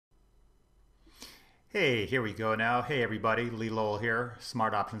Hey, here we go now. Hey everybody, Lee Lowell here,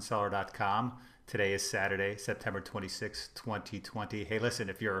 smartoptionseller.com. Today is Saturday, September 26, 2020. Hey, listen,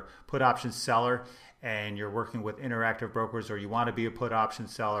 if you're a put option seller and you're working with interactive brokers or you want to be a put option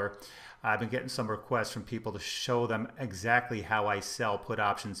seller, I've been getting some requests from people to show them exactly how I sell put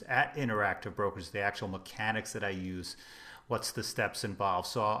options at interactive brokers, the actual mechanics that I use, what's the steps involved.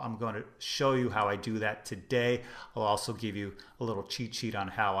 So I'm going to show you how I do that today. I'll also give you a little cheat sheet on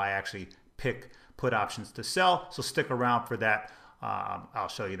how I actually pick put options to sell. So stick around for that. I'll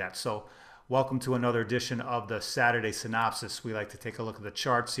show you that. So welcome to another edition of the Saturday Synopsis. We like to take a look at the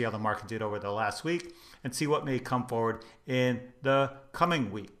chart, see how the market did over the last week, and see what may come forward in the coming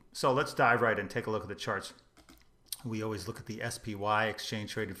week. So let's dive right in, take a look at the charts. We always look at the SPY,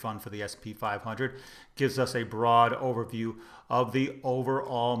 Exchange Traded Fund for the SP 500. Gives us a broad overview of the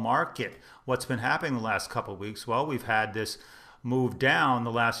overall market. What's been happening the last couple of weeks? Well, we've had this move down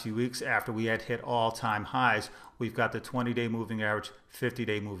the last few weeks after we had hit all-time highs. We've got the 20-day moving average,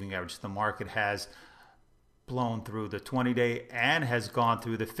 50-day moving average. The market has blown through the 20-day and has gone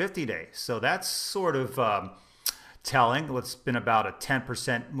through the 50-day. So that's sort of telling. It's been about a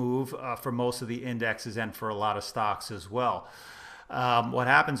 10% move for most of the indexes and for a lot of stocks as well. What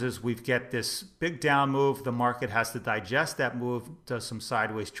happens is we get this big down move. The market has to digest that move, does some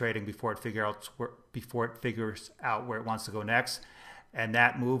sideways trading before it figures out where it wants to go next. And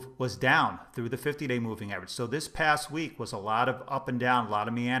that move was down through the 50-day moving average. So this past week was a lot of up and down, a lot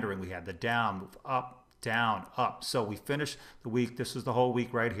of meandering. We had the down move, up, down, up. So we finished the week, this is the whole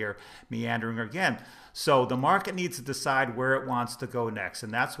week right here, meandering again. So the market needs to decide where it wants to go next.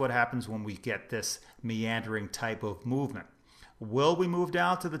 And that's what happens when we get this meandering type of movement. Will we move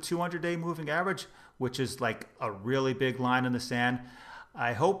down to the 200-day moving average, which is like a really big line in the sand?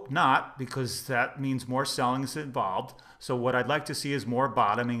 I hope not, because that means more selling is involved. So what I'd like to see is more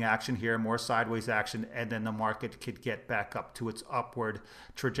bottoming action here, more sideways action, and then the market could get back up to its upward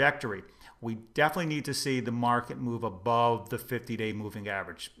trajectory. We definitely need to see the market move above the 50-day moving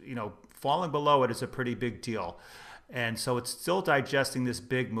average. You know, falling below it is a pretty big deal. And so it's still digesting this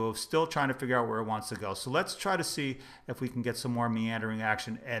big move, still trying to figure out where it wants to go. So let's try to see if we can get some more meandering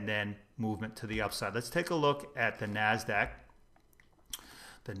action and then movement to the upside. Let's take a look at the NASDAQ.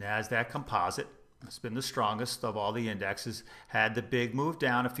 The NASDAQ composite, it's been the strongest of all the indexes, had the big move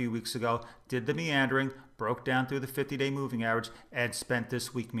down a few weeks ago, did the meandering, broke down through the 50-day moving average, and spent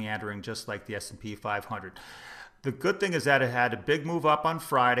this week meandering just like the S&P 500. The good thing is that it had a big move up on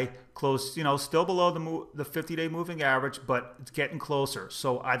Friday, close, still below the 50-day moving average, but it's getting closer.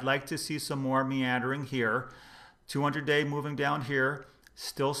 So I'd like to see some more meandering here. 200-day moving down here,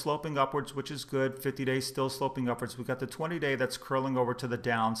 still sloping upwards, which is good. 50-day still sloping upwards. We've got the 20-day that's curling over to the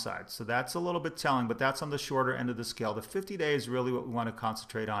downside. So that's a little bit telling, but that's on the shorter end of the scale. The 50-day is really what we want to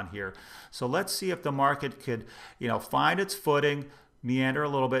concentrate on here. So let's see if the market could, find its footing, meander a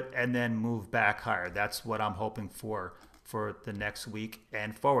little bit, and then move back higher. That's what I'm hoping for the next week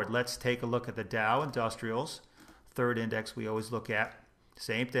and forward. Let's take a look at the Dow Industrials, third index we always look at.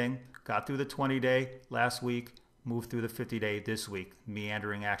 Same thing, got through the 20-day last week, moved through the 50-day this week,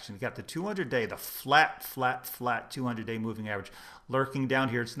 meandering action. Got the 200-day, the flat 200-day moving average lurking down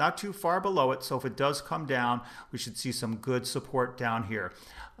here. It's not too far below it, so if it does come down, we should see some good support down here.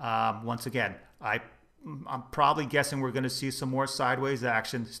 Once again, I'm probably guessing we're going to see some more sideways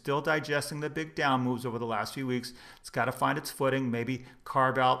action, still digesting the big down moves over the last few weeks. It's got to find its footing, maybe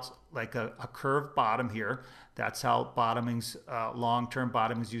carve out like a curved bottom here. That's how bottomings, long-term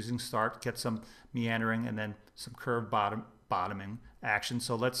bottomings using start, get some meandering and then some curved bottoming action.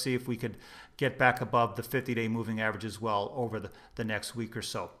 So let's see if we could get back above the 50-day moving average as well over the next week or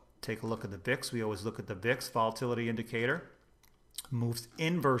so. Take a look at the VIX. We always look at the VIX volatility indicator. Moves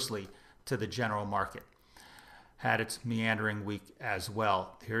inversely to the general market. Had its meandering week as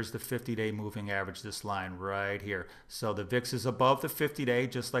well. Here's the 50-day moving average, this line right here. So the VIX is above the 50-day,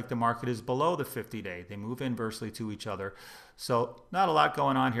 just like the market is below the 50-day. They move inversely to each other. So not a lot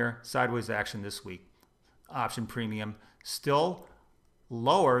going on here. Sideways action this week. Option premium still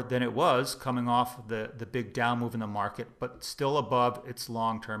lower than it was coming off the big down move in the market, but still above its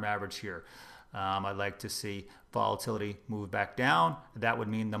long-term average here. I'd like to see volatility move back down. That would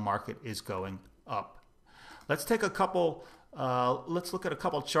mean the market is going up. Let's take a couple. Let's look at a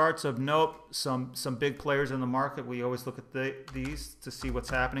couple charts of note. Some big players in the market. We always look at these to see what's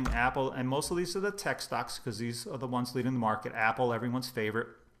happening. Apple, and most of these are the tech stocks because these are the ones leading the market. Apple, everyone's favorite.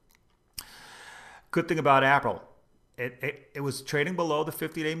 Good thing about Apple, it was trading below the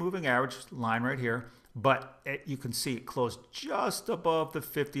 50-day moving average line right here. but you can see it closed just above the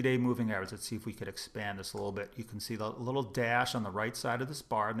 50-day moving average. Let's see if we could expand this a little bit. You can see the little dash on the right side of this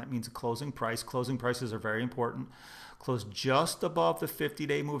bar, and that means a closing price. Closing prices are very important. Closed just above the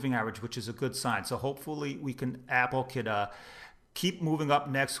 50-day moving average, which is a good sign. So hopefully Apple could keep moving up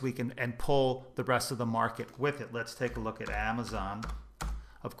next week and pull the rest of the market with it. Let's take a look at Amazon.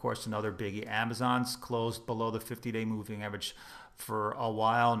 Of course, another biggie. Amazon's closed below the 50-day moving average for a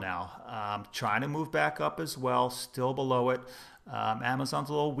while now. Trying to move back up as well, still below it. Amazon's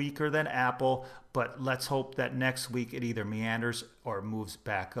a little weaker than Apple, but let's hope that next week it either meanders or moves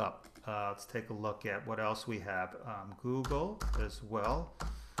back up. Let's take a look at what else we have. Google as well.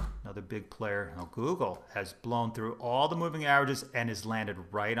 Another big player. Now, Google has blown through all the moving averages and has landed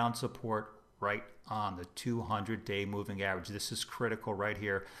right on support, right on the 200-day moving average. This is critical right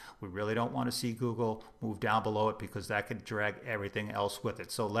here. We really don't want to see Google move down below it because that could drag everything else with it.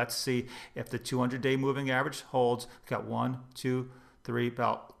 So let's see if the 200-day moving average holds. We've got 1, 2, 3,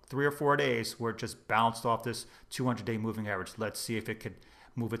 about 3 or 4 days where it just bounced off this 200-day moving average. Let's see if it could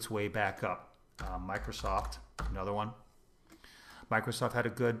move its way back up. Microsoft, another one. Microsoft had a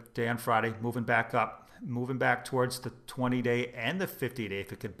good day on Friday, moving back up, moving back towards the 20-day and the 50-day.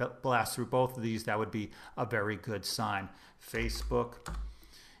 If it could blast through both of these, that would be a very good sign. Facebook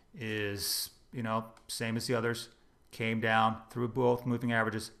is, same as the others, came down through both moving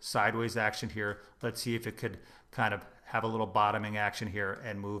averages, sideways action here. Let's see if it could kind of have a little bottoming action here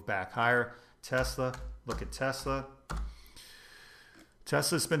and move back higher. Tesla, look at Tesla.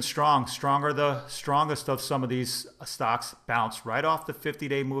 Tesla's been stronger, the strongest of some of these stocks. Bounced right off the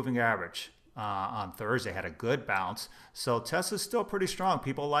 50-day moving average on Thursday, had a good bounce. So Tesla's still pretty strong.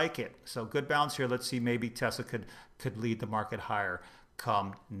 People like it. So good bounce here. Let's see, maybe Tesla could lead the market higher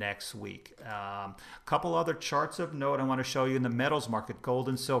come next week. A couple other charts of note I want to show you in the metals market, gold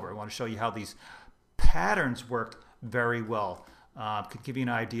and silver. I want to show you how these patterns worked very well. Could give you an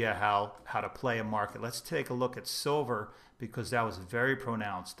idea how to play a market. Let's take a look at silver because that was very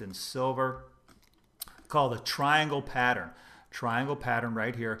pronounced in silver. Called a triangle pattern. Triangle pattern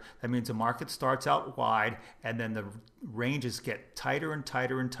right here. That means the market starts out wide and then the ranges get tighter and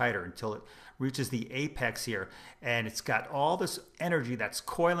tighter and tighter until it reaches the apex here. And it's got all this energy that's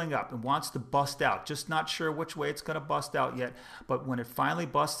coiling up and wants to bust out. Just not sure which way it's going to bust out yet. But when it finally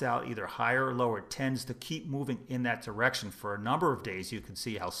busts out, either higher or lower, it tends to keep moving in that direction for a number of days. You can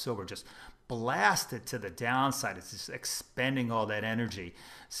see how silver just blasted to the downside. It's just expending all that energy.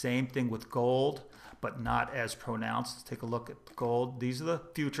 Same thing with gold, but not as pronounced. Let's take a look at gold. These are the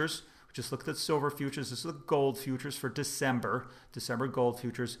futures. We just looked at silver futures. This is the gold futures for December. December gold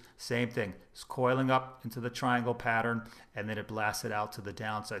futures, same thing. It's coiling up into the triangle pattern, and then it blasted out to the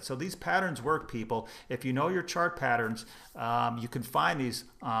downside. So these patterns work, people. If you know your chart patterns, you can find these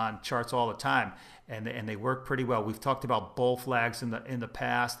on charts all the time, and they work pretty well. We've talked about bull flags in the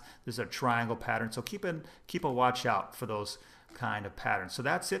past. This is a triangle pattern, so keep a watch out for those kind of patterns. So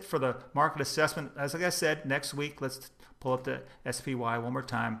that's it for the market assessment. As like I said, next week, let's pull up the SPY one more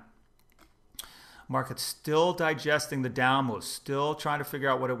time. Market's still digesting the down move, still trying to figure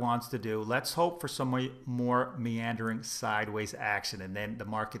out what it wants to do. Let's hope for some more meandering sideways action, and then the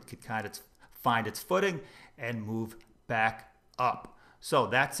market could kind of find its footing and move back up. So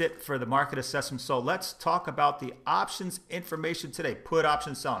that's it for the market assessment. So let's talk about the options information today. Put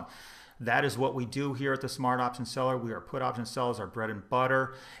option selling. That is what we do here at the Smart Option Seller. We are put option sellers, our bread and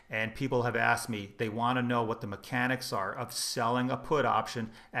butter. And people have asked me, they want to know what the mechanics are of selling a put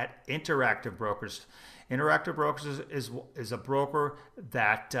option at Interactive Brokers. Interactive Brokers is a broker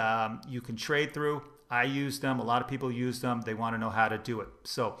that you can trade through. I use them. A lot of people use them. They want to know how to do it.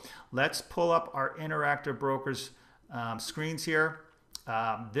 So let's pull up our Interactive Brokers screens here.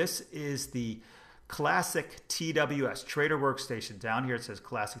 This is the Classic TWS, Trader Workstation. Down here it says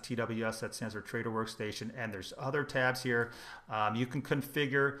Classic TWS, that stands for Trader Workstation, and there's other tabs here. You can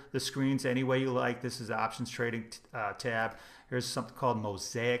configure the screens any way you like. This is the Options Trading tab. Here's something called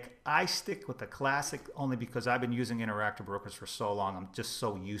Mosaic. I stick with the Classic only because I've been using Interactive Brokers for so long. I'm just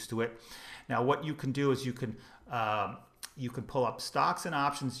so used to it. Now what you can do is you can pull up stocks and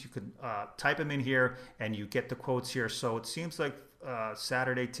options. You can type them in here and you get the quotes here. So it seems like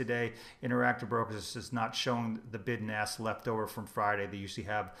Saturday today, Interactive Brokers is not showing the bid and ask left over from Friday. They usually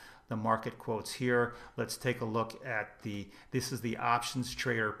have the market quotes here. Let's take a look at this is the options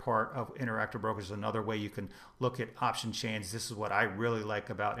trader part of Interactive Brokers. Another way you can look at option chains. This is what I really like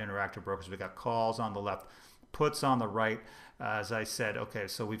about Interactive Brokers. We got calls on the left, puts on the right. As I said, okay,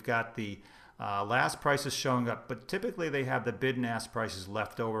 so we've got the last prices showing up, but typically they have the bid and ask prices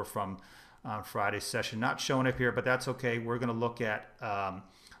left over from Friday's session. Not showing up here, but that's okay. We're going to look at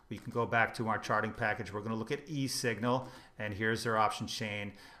We can go back to our charting package. We're going to look at e-signal, and here's their option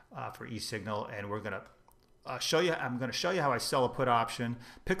chain for e-signal, and we're going to I'm going to show you how I sell a put option,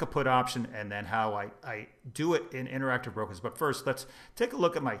 pick a put option, and then how I do it in Interactive Brokers. But first, let's take a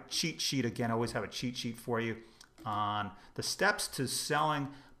look at my cheat sheet again. I always have a cheat sheet for you on the steps to selling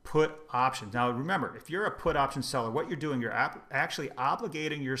put options. Now remember, if you're a put option seller, what you're doing, you're actually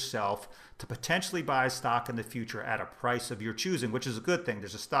obligating yourself to potentially buy a stock in the future at a price of your choosing, which is a good thing.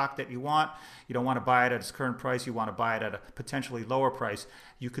 There's a stock that you want. You don't want to buy it at its current price. You want to buy it at a potentially lower price.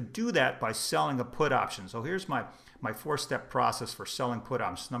 You could do that by selling a put option. So here's my four-step process for selling put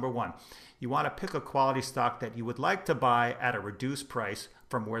options. Number one, you want to pick a quality stock that you would like to buy at a reduced price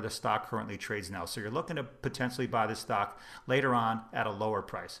from where the stock currently trades now. So you're looking to potentially buy the stock later on at a lower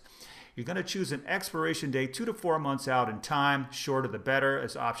price. You're going to choose an expiration date 2 to 4 months out in time. Shorter the better.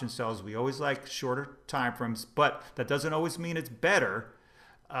 As option sellers, we always like shorter time frames, but that doesn't always mean it's better.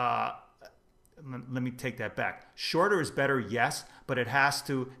 Let me take that back. Shorter is better, yes, but it has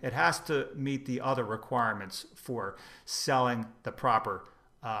to meet the other requirements for selling the proper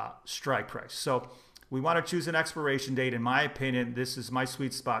strike price. So we want to choose an expiration date. In my opinion, this is my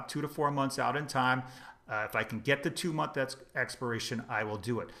sweet spot, 2 to 4 months out in time. If I can get the 2-month expiration, I will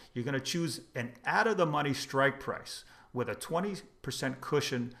do it. You're going to choose an out-of-the-money strike price with a 20%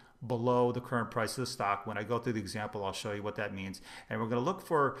 cushion below the current price of the stock. When I go through the example, I'll show you what that means. And we're going to look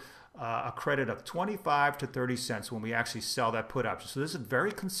for a credit of 25 to 30 cents when we actually sell that put option. So this is a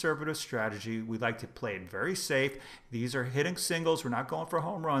very conservative strategy. We like to play it very safe. These are hitting singles. We're not going for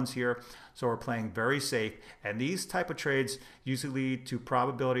home runs here. So we're playing very safe. And these type of trades usually lead to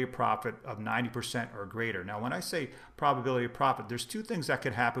probability of profit of 90% or greater. Now, when I say probability of profit, there's two things that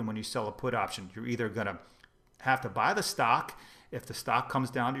could happen when you sell a put option. You're either going to have to buy the stock if the stock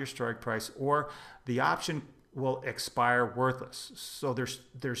comes down to your strike price, or the option will expire worthless. So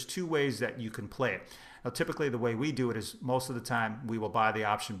there's two ways that you can play it. Now, typically the way we do it is most of the time we will buy the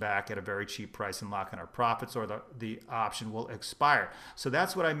option back at a very cheap price and lock in our profits, or the option will expire. So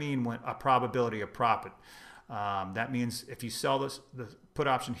that's what I mean when a probability of profit. That means if you sell the put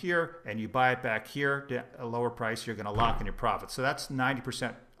option here and you buy it back here at a lower price, you're going to lock in your profit. So that's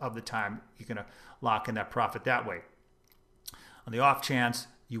 90% of the time you're going to lock in that profit that way. On the off chance,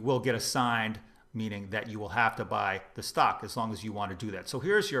 you will get assigned, meaning that you will have to buy the stock as long as you want to do that. So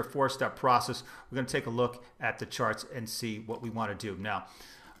here's your 4-step process. We're going to take a look at the charts and see what we want to do. Now,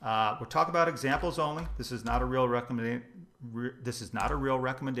 we're talking about examples only. This is not a real recommendation.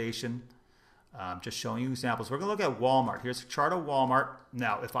 Just showing you examples. We're going to look at Walmart. Here's a chart of Walmart.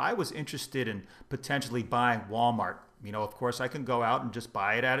 Now, if I was interested in potentially buying Walmart, of course, I can go out and just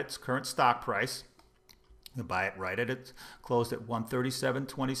buy it at its current stock price. You buy it right at it. Closed at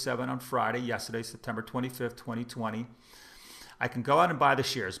 137.27 on Friday, yesterday, September 25th, 2020. I can go out and buy the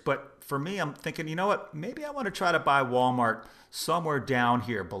shares. But for me, I'm thinking, you know what? Maybe I want to try to buy Walmart somewhere down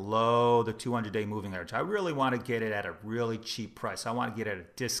here below the 200-day moving average. I really want to get it at a really cheap price. I want to get it at a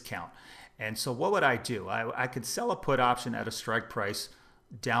discount. And so what would I do? I could sell a put option at a strike price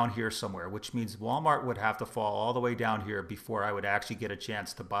down here somewhere, which means Walmart would have to fall all the way down here before I would actually get a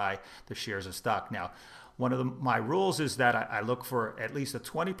chance to buy the shares of stock. Now, one of my rules is that I look for at least a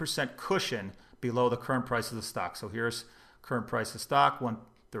 20% cushion below the current price of the stock. So here's current price of stock,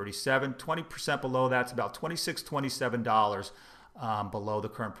 137. 20% below that's about $26, $27 below the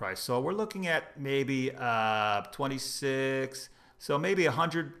current price. So we're looking at maybe 26. So maybe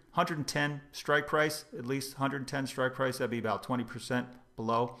 110 strike price, at least 110 strike price. That'd be about 20%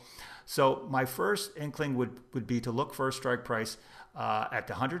 below. So my first inkling would be to look for a strike price at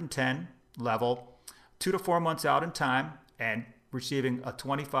the 110 level, 2 to 4 months out in time, and receiving a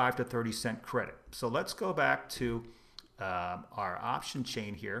 25 to 30 cent credit. So let's go back to our option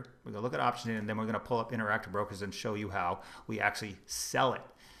chain here. We're going to look at option chain, and then we're going to pull up Interactive Brokers and show you how we actually sell it.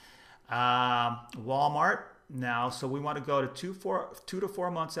 Walmart. Now, so we want to go to 2 to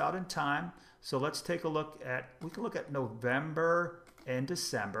 4 months out in time. So let's take a look at, we can look at November and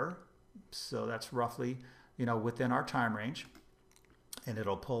December. So that's roughly, within our time range. And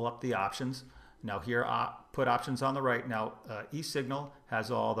it'll pull up the options. Now here, put options on the right. Now, e-signal has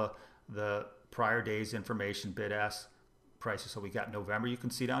all the prior day's information, bid-ask prices. So we got November. You can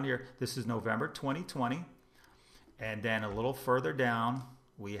see down here, this is November 2020. And then a little further down,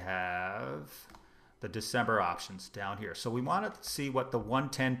 we have the December options down here. So we want to see what the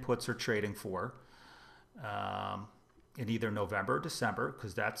 110 puts are trading for in either November or December,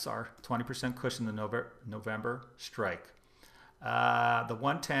 because that's our 20% cushion, the November strike. The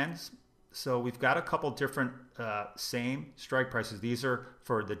 110s, so we've got a couple different same strike prices. These are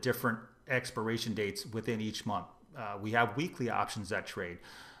for the different expiration dates within each month. We have weekly options that trade.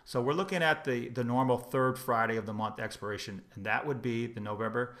 So we're looking at the normal third Friday of the month expiration, and that would be the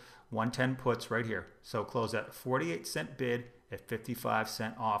November 110 puts right here. So close at 48-cent bid at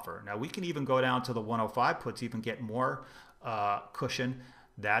 55-cent offer. Now we can even go down to the 105 puts, even get more cushion.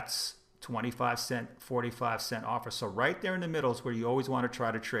 That's 25-cent, 45-cent offer. So right there in the middle is where you always want to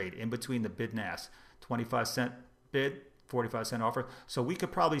try to trade, in between the bid and ask. 25-cent bid, 45-cent offer. So we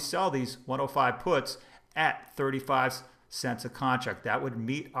could probably sell these 105 puts at 35 cents a contract. That would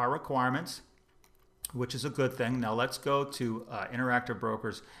meet our requirements, which is a good thing. Now let's go to Interactive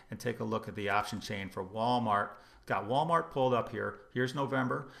Brokers and take a look at the option chain for Walmart. Got Walmart pulled up here. Here's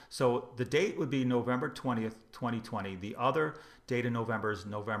November. So the date would be November 20th, 2020. The other date in November is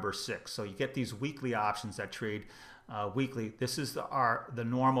November 6th. So you get these weekly options that trade weekly. This is the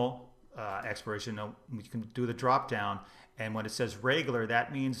normal expiration. You can do the drop down. And when it says regular,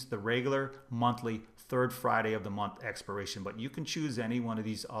 that means the regular monthly third Friday of the month expiration. But you can choose any one of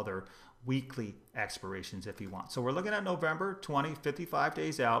these other weekly expirations if you want. So we're looking at November 20, 55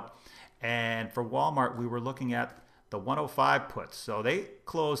 days out. And for Walmart, we were looking at the 105 puts. So they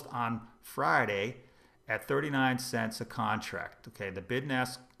closed on Friday at 39 cents a contract. Okay, the bid and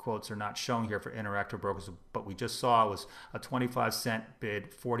ask quotes are not shown here for Interactive Brokers, but we just saw it was a 25-cent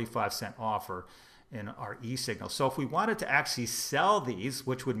bid, 45-cent offer in our e-signal. So if we wanted to actually sell these,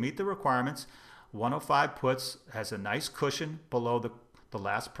 which would meet the requirements, 105 puts has a nice cushion below the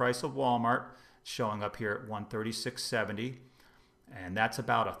last price of Walmart, showing up here at 136.70, and that's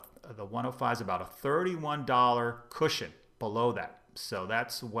about the 105 is about a $31 cushion below that. So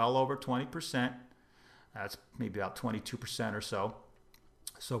that's well over 20%. That's maybe about 22% or so.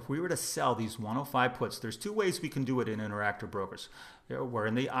 So if we were to sell these 105 puts, there's two ways we can do it in Interactive Brokers. We're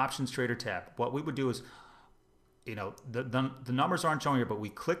in the Options Trader tab. What we would do is, the numbers aren't showing here, but we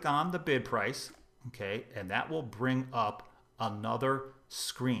click on the bid price, okay, and that will bring up another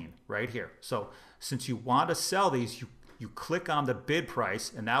screen right here. So since you want to sell these, you click on the bid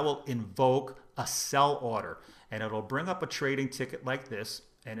price, and that will invoke a sell order, and it'll bring up a trading ticket like this,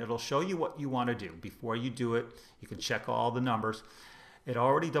 and it'll show you what you want to do. Before you do it, you can check all the numbers. It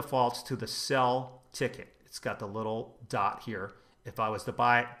already defaults to the sell ticket. It's got the little dot here. If I was to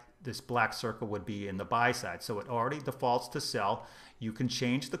buy it, this black circle would be in the buy side. So it already defaults to sell. You can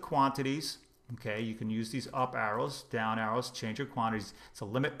change the quantities. Okay, you can use these up arrows, down arrows, change your quantities. It's a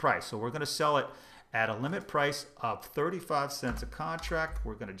limit price. So we're going to sell it at a limit price of 35 cents a contract.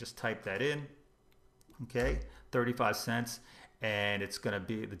 We're going to just type that in. Okay, 35 cents. And it's going to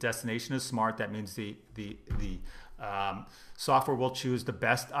be, the destination is smart. That means the software will choose the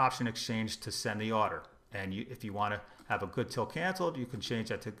best option exchange to send the order. And if you want to have a good till canceled, you can change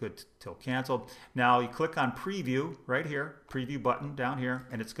that to good till canceled. Now you click on preview right here, preview button down here,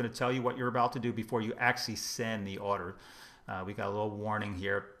 and it's going to tell you what you're about to do before you actually send the order. We got a little warning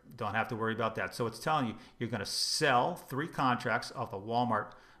here. Don't have to worry about that. So it's telling you you're going to sell 3 contracts of the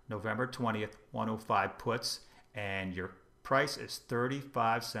Walmart November 20th 105 puts, and your price is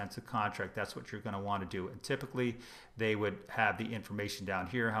 35 cents a contract. That's what you're going to want to do. And typically they would have the information down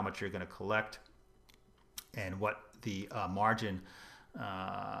here, how much you're going to collect and what the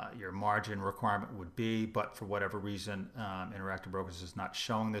your margin requirement would be. But for whatever reason, Interactive Brokers is not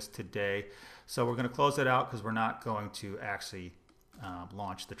showing this today. So we're going to close it out because we're not going to actually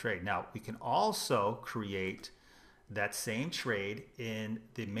launch the trade. Now we can also create that same trade in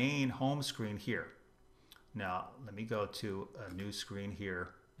the main home screen here. Now, let me go to a new screen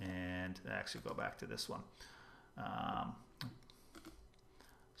here and actually go back to this one.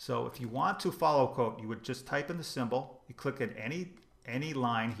 So if you want to follow quote, you would just type in the symbol. You click at any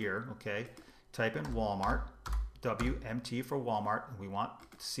line here, okay? Type in Walmart, WMT for Walmart. We want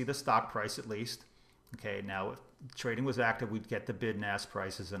to see the stock price at least. Okay, now if trading was active, we'd get the bid and ask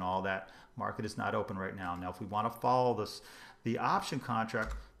prices and all that. Market is not open right now. Now, if we want to follow the option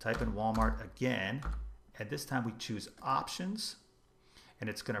contract, type in Walmart again. And this time we choose options, and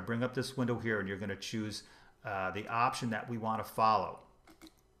it's going to bring up this window here, and you're going to choose the option that we want to follow.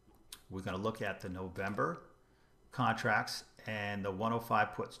 We're going to look at the November contracts and the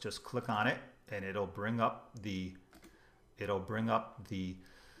 105 puts. Just click on it, and it'll bring up the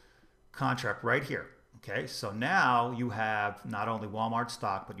contract right here. Okay, so now you have not only Walmart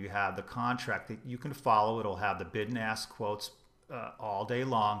stock, but you have the contract that you can follow. It'll have the bid and ask quotes all day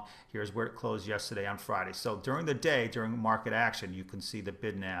long. Here's where it closed yesterday on Friday. So during the day, during market action, you can see the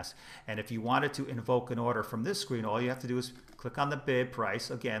bid and ask. And if you wanted to invoke an order from this screen, all you have to do is click on the bid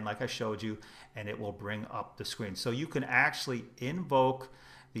price, again, like I showed you, and it will bring up the screen. So you can actually invoke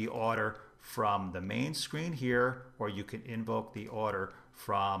the order from the main screen here, or you can invoke the order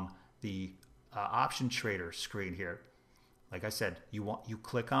from the option trader screen here. like I said, you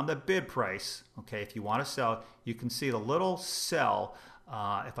click on the bid price. Okay, if you want to sell, you can see the little cell.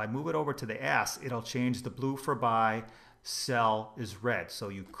 If I move it over to the S, it'll change the blue for buy, sell is red. So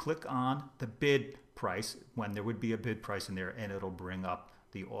you click on the bid price when there would be a bid price in there, and it'll bring up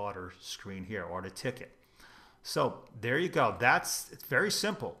the order screen here, or the ticket. So there you go. It's very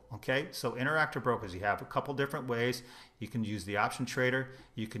simple. Okay, so Interactive Brokers, you have a couple different ways. You can use the option trader,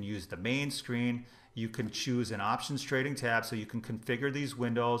 you can use the main screen, you can choose an options trading tab, so you can configure these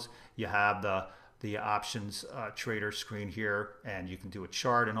windows. You have the options trader screen here, and you can do a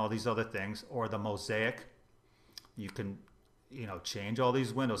chart and all these other things, or the mosaic. You can change all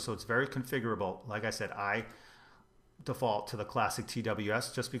these windows, so it's very configurable. Like I said, I default to the classic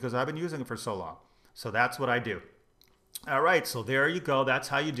TWS just because I've been using it for so long. So that's what I do. All right, so there you go. That's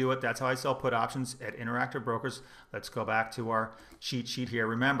how you do it. That's how I sell put options at Interactive Brokers. Let's go back to our cheat sheet here.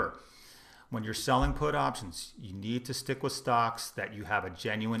 Remember, when you're selling put options, you need to stick with stocks that you have a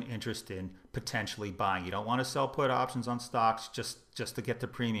genuine interest in potentially buying. You don't want to sell put options on stocks just to get the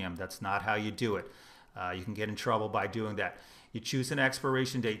premium. That's not how you do it. You can get in trouble by doing that. You choose an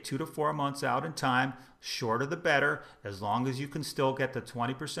expiration date 2 to 4 months out in time. Shorter the better, as long as you can still get the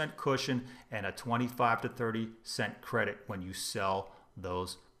 20% cushion and a 25 to 30 cent credit when you sell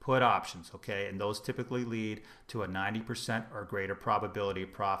those put options, okay? And those typically lead to a 90% or greater probability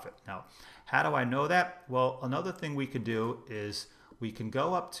of profit. Now, how do I know that? Well, another thing we can do is we can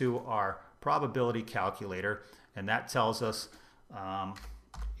go up to our probability calculator, and that tells us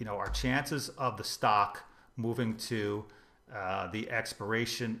our chances of the stock moving to the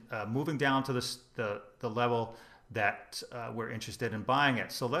expiration, moving down to the level that we're interested in buying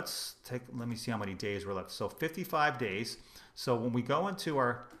it. So let me see how many days we're left. So 55 days. So when we go into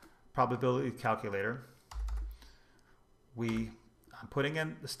our probability calculator, I'm putting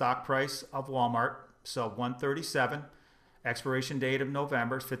in the stock price of Walmart. So 137, expiration date of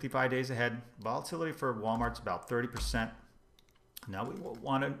November, 55 days ahead. Volatility for Walmart's about 30%. Now we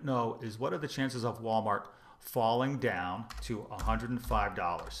want to know is what are the chances of Walmart falling down to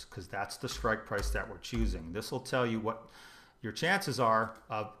 $105, because that's the strike price that we're choosing. This will tell you what your chances are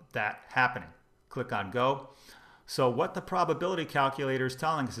of that happening. Click on go. So what the probability calculator is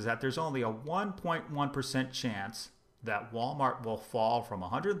telling us is that there's only a 1.1% chance that Walmart will fall from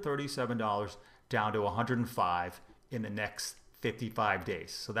 $137 down to $105 in the next 55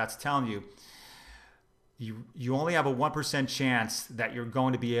 days. So that's telling you you only have a 1% chance that you're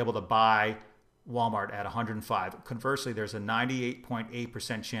going to be able to buy Walmart at 105. Conversely, there's a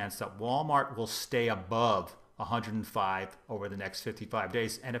 98.8% chance that Walmart will stay above 105 over the next 55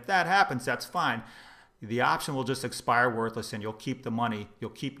 days. And if that happens, that's fine. The option will just expire worthless, and you'll keep the money. You'll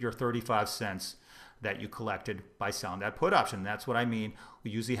keep your 35 cents that you collected by selling that put option. That's what I mean.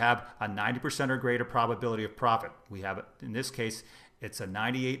 We usually have a 90% or greater probability of profit. We have, in this case, it's a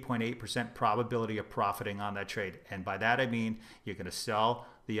 98.8% probability of profiting on that trade. And by that I mean you're going to sell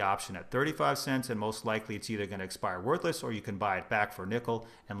the option at 35 cents, and most likely it's either going to expire worthless, or you can buy it back for a nickel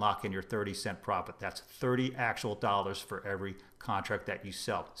and lock in your 30-cent profit. That's 30 actual dollars for every contract that you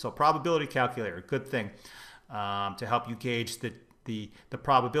sell. So probability calculator, good thing to help you gauge the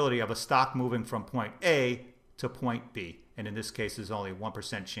probability of a stock moving from point A to point B. And in this case, there's only a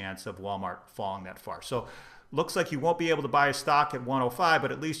 1% chance of Walmart falling that far. So looks like you won't be able to buy a stock at 105,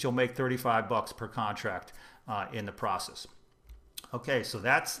 but at least you'll make 35 bucks per contract in the process. Okay, so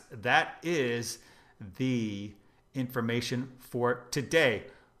that is the information for today.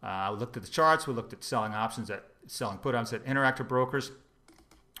 We looked at the charts. We looked at selling put options at Interactive Brokers.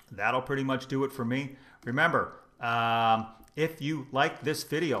 That'll pretty much do it for me. Remember, if you like this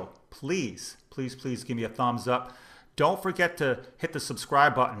video, please give me a thumbs up. Don't forget to hit the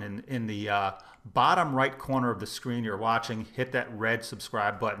subscribe button in the bottom right corner of the screen you're watching. Hit that red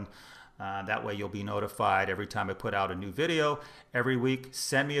subscribe button. That way you'll be notified every time I put out a new video every week.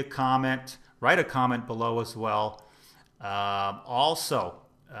 Send me a comment. Write a comment below as well. Also,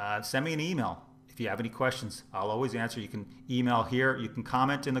 send me an email. If you have any questions, I'll always answer. You can email here. You can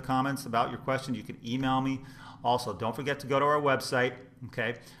comment in the comments about your question. You can email me. Also, don't forget to go to our website.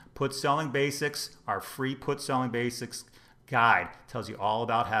 Okay, Put Selling Basics, our free Put Selling Basics guide tells you all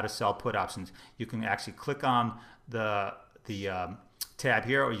about how to sell put options. You can actually click on the tab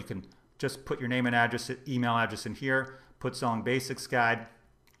here, or you can just put your name and address, email address in here. Put Selling Basics guide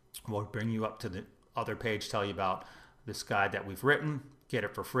will bring you up to the other page, tell you about this guide that we've written. Get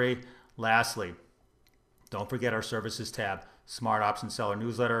it for free. Lastly, don't forget our services tab. Smart Option Seller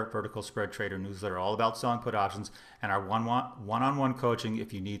Newsletter, Vertical Spread Trader Newsletter, all about selling put options, and our one-on-one coaching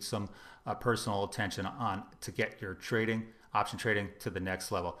if you need some personal attention on to get your option trading to the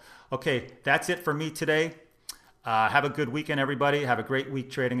next level. Okay, that's it for me today. Have a good weekend, everybody. Have a great week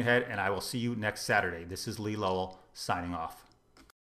trading ahead, and I will see you next Saturday. This is Lee Lowell signing off.